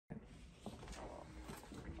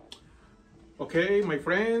Okay, my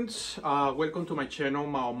friends, welcome to my channel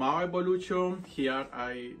Mao Mao Evolution. Here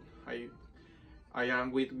I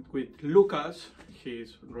am with Lucas.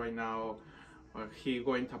 He's right now he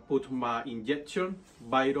going to put my injection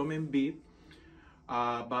vitamin B.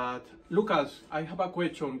 But Lucas, I have a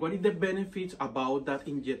question. What is the benefits about that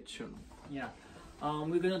injection? Yeah,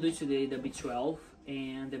 we're gonna do today the B12,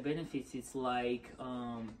 and the benefits is like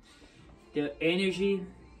the energy.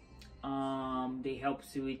 They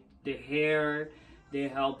helps you with the hair. They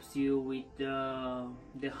helps you with the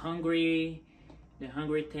hungry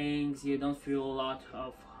things. You don't feel a lot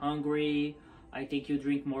of hungry. I think you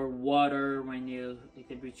drink more water when you take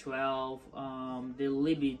the B12. The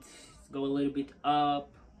libido go a little bit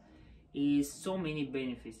up. Is so many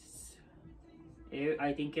benefits.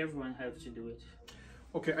 I think everyone has to do it.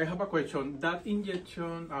 Okay, I have a question. That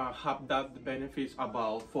injection have that benefits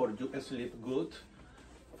about for you sleep good?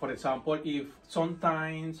 For example, if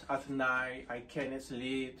sometimes at night I can't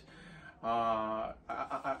sleep,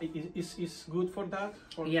 is good for that?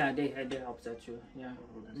 Yeah, they help that too. Yeah.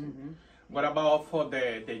 What about for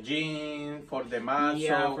the gym, for the muscle?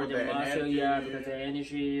 Yeah, for the muscle, energy? yeah, because the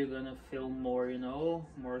energy you're gonna feel more,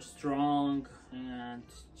 more strong, and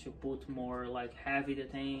to put more like heavy the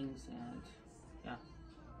things, and yeah,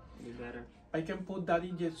 be better. I can put that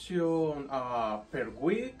injection per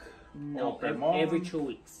week? No, per month? every 2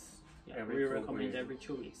 weeks. Yeah, Every we 2 recommend weeks. every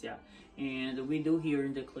 2 weeks. Yeah, and we do here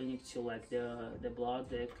in the clinic to like the blood,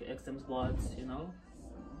 the exams bloods, Okay,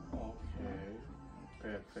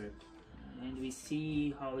 perfect. and we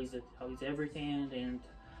see how is everything, and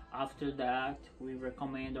after that we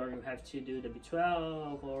recommend, or you have to do the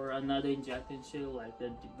B12 or another injection too, like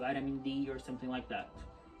the vitamin D or something like that.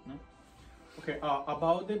 Okay,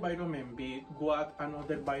 about the vitamin B, what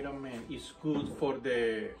another vitamin is good for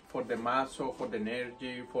the muscle, for the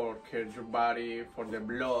energy, for care your body, for the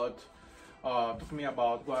blood? Talk to me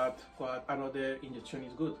about what another injection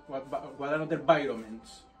is good. What another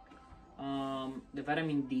vitamins? The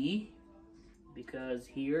vitamin D, because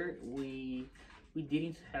here we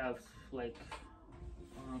didn't have like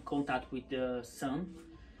contact with the sun,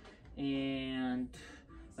 and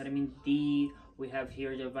vitamin D. We have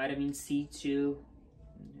here the vitamin C too,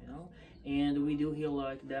 and we do here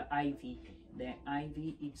like the IV. The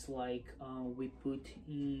IV, it's like we put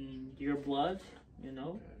in your blood,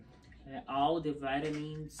 all the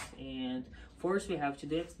vitamins, and first we have to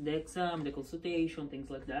do the exam, the consultation, things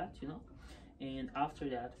like that, and after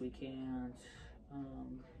that we can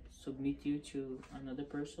submit you to another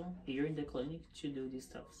person here in the clinic to do these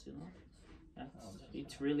stuffs,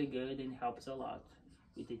 It's really good and helps a lot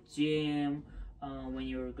with the gym. When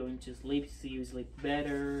you're going to sleep, so you sleep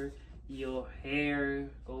better, your hair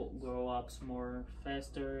grow up more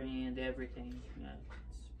faster, and everything. Yeah,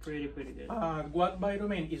 it's pretty good. What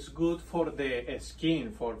vitamin is good for the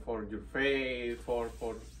skin, for your face, for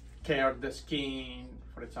care the skin?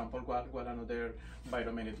 For example, what another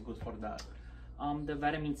vitamin is good for that? The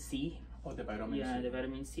vitamin C. Oh, the vitamin C. Yeah, the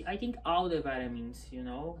vitamin C. I think all the vitamins,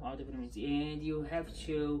 all the vitamins, and you have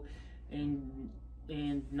to, and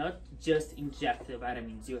not just inject the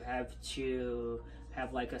vitamins. You have to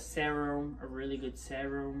have like a serum, a really good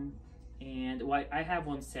serum. And I have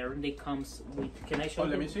one serum that comes with. Can I show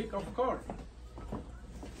you? Let me see. Of course.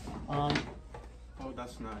 Oh,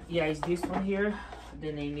 that's nice. Yeah, it's this one here.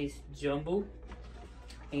 The name is Jumbo,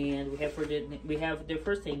 and we have the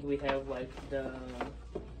first thing, we have like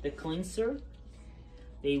the cleanser.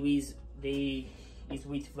 They is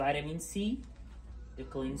with vitamin C, the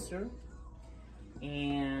cleanser.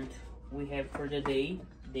 And we have for the day,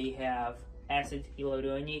 they have acid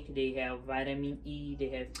hyaluronic, they have vitamin E, they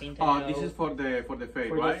have panthenol. Oh, this is for the face,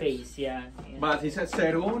 for right? the face, yeah. But it's a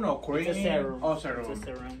serum or cream? It's a serum. Oh, serum. It's a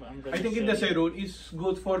serum. I think the serum is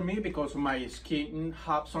good for me because my skin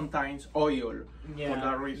have sometimes oil. Yeah, for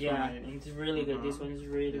that reason. yeah, it's really good. This one is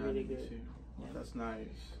really good. Yeah. That's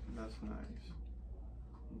nice. That's nice.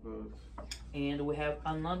 Good. And we have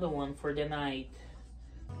another one for the night.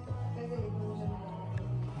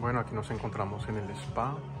 Bueno, aquí nos encontramos en el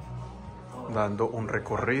spa, dando un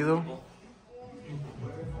recorrido.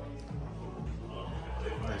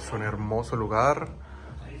 Es un hermoso lugar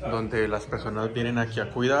donde las personas vienen aquí a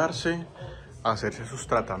cuidarse, a hacerse sus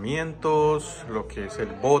tratamientos, lo que es el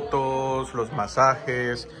botox, los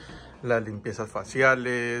masajes, las limpiezas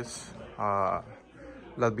faciales,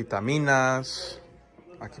 las vitaminas.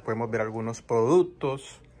 Aquí podemos ver algunos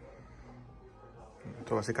productos.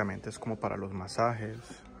 Esto básicamente es como para los masajes,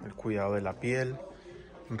 el cuidado de la piel.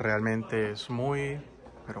 Realmente es muy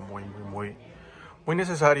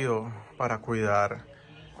necesario para cuidar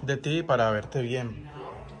de ti, para verte bien.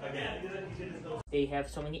 They have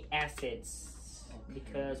so many acids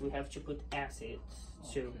because we have to put acids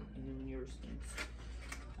too in your skins.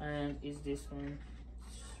 And is this one?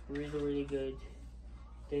 It's really good.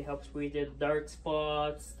 They help with the dark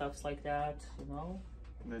spots, stuff like that, you know.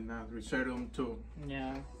 Then serum too.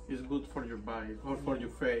 Yeah. It's good for your body or for your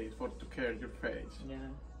face, for to care your face. Yeah.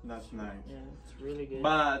 That's nice. Yeah, it's really good.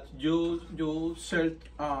 But you sell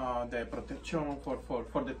the protection for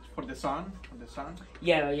the sun,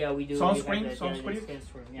 Yeah, we do. Sunscreen, we have sunscreen.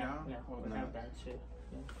 Yeah. Oh, We nice. have that too.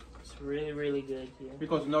 Yeah. It's really good. Yeah.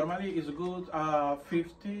 Because normally it's good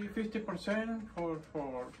 50% for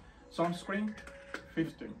sunscreen,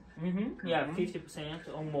 50. Yeah, 50%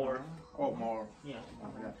 or more. Or more. Yeah.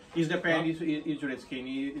 It depends if your skin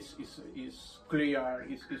is clear,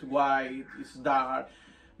 is white, is dark.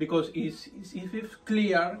 Because if it's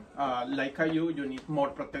clear, like you need more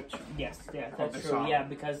protection. Yes, yeah, for that's the true. sun. Yeah,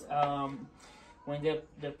 because when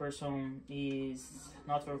the person is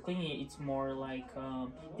not very clean, it's more like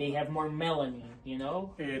they have more melanin, you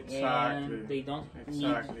know. Exactly. And they don't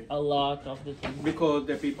need a lot of the things. Because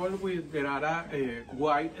the people with there are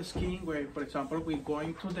white skin, where for example we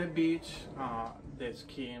going to the beach, the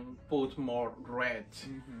skin put more red.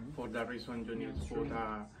 For that reason, you need to put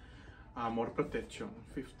more protection,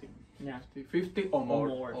 50. Yeah. 50 or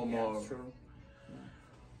more. Or more. That's true.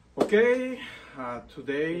 Okay,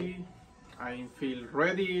 today I feel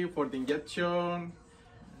ready for the injection.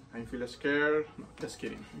 I feel scared. No, just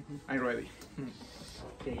kidding. I'm ready.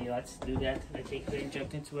 Okay, let's do that. I think the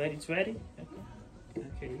injection is ready. It's ready?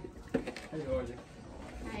 Okay. Hey, Roger.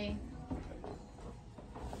 Hi.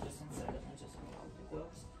 Just one second. I just hold the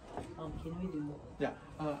gloves. Can we do? Yeah.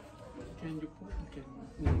 Can you put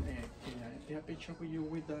can I take a picture with you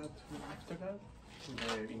with that after that?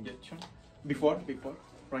 With the injection? Before,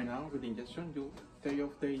 right now with the injection, you take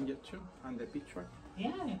off the injection and the picture.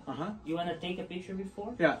 Yeah. You wanna take a picture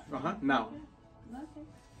before? Yeah. Now.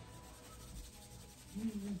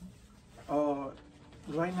 Okay.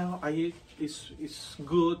 Right now, it's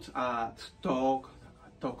good talk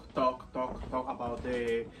about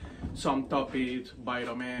some topics,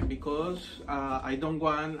 environment, because I don't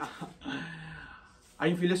want.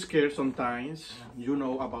 I feel scared sometimes. You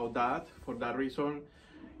know about that. For that reason,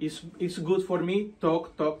 it's good for me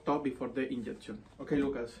talk before the injection. Okay,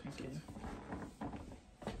 Lucas. Okay.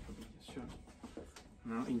 Injection.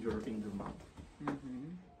 Now in your mouth.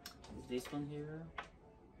 Is this one here?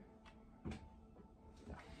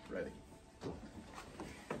 Ready.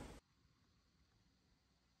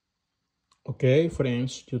 Okay,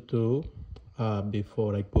 friends, YouTube,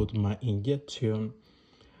 before I put my injection,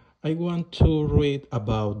 I want to read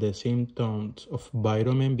about the symptoms of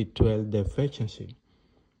vitamin B12 deficiency.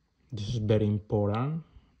 This is very important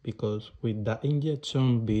because with the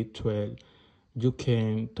injection B12, you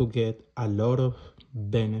can to get a lot of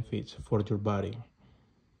benefits for your body.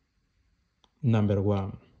 Number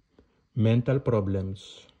 1, mental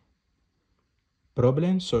problems.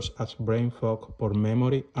 Problems such as brain fog, poor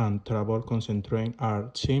memory, and trouble concentrating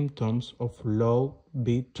are symptoms of low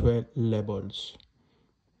B12 levels.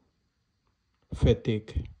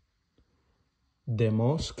 Fatigue. The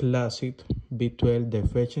most classic B12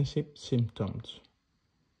 deficiency symptoms.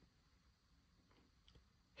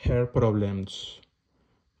 Hair problems.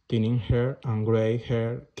 Thinning hair and gray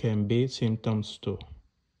hair can be symptoms too.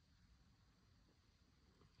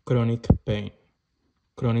 Chronic pain.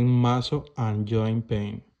 Chronic muscle and joint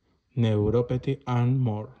pain, neuropathy, and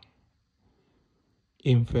more.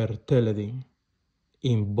 Infertility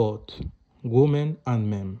in both women and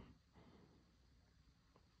men.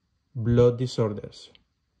 Blood disorders.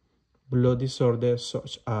 Blood disorders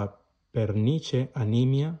such as pernice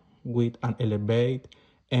anemia with an elevated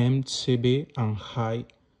MCV and high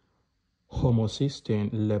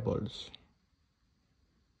homocysteine levels.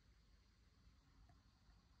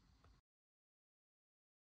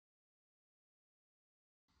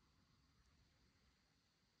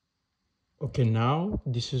 Okay, now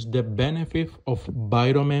this is the benefit of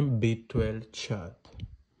vitamin B12 chat.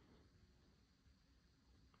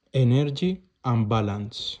 Energy and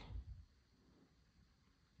balance.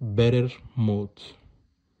 Better mood.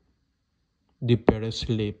 Deeper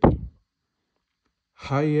sleep.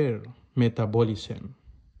 Higher metabolism.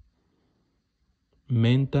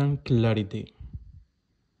 Mental clarity.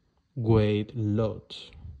 Weight loss.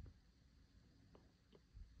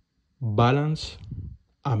 Balance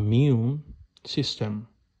immune system.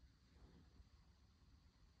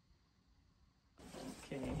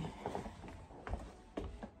 Okay.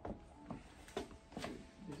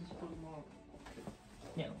 This is good more.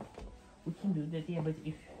 Yeah, we can do that. Yeah, but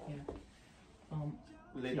if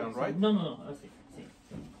Later on, right? No. See.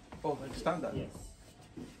 Oh, standard. Yes.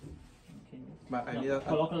 Okay. But I No, need a,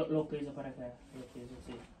 coloca lo peso para acá. Lo peso,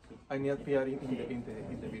 sí, sí. I need appearing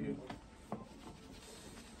in the video.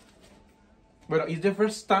 But it's the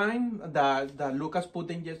first time that Lucas put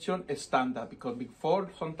the injection standard, because before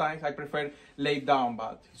sometimes I prefer lay down,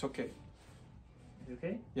 but it's okay.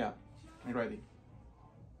 Okay? Yeah, I'm ready.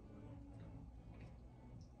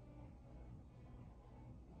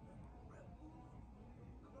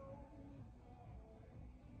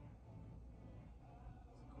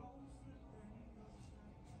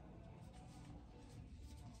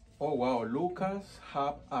 Oh wow, Lucas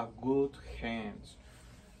have a good hands,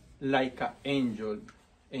 like an angel,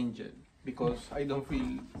 because I don't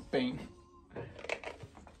feel pain.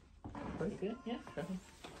 Okay, yeah. Yeah.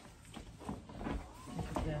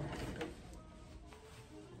 Yeah.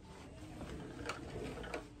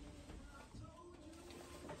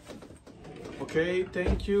 Okay,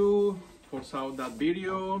 thank you for saw that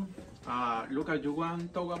video. Lucas, you want to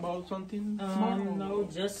talk about something more? No,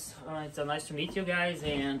 just it's nice to meet you guys,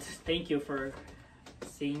 and thank you for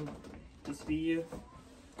seeing this video.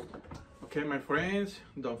 Okay, my friends,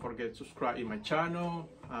 don't forget to subscribe in my channel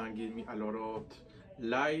and give me a lot of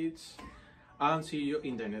likes, and see you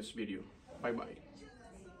in the next video. Bye bye.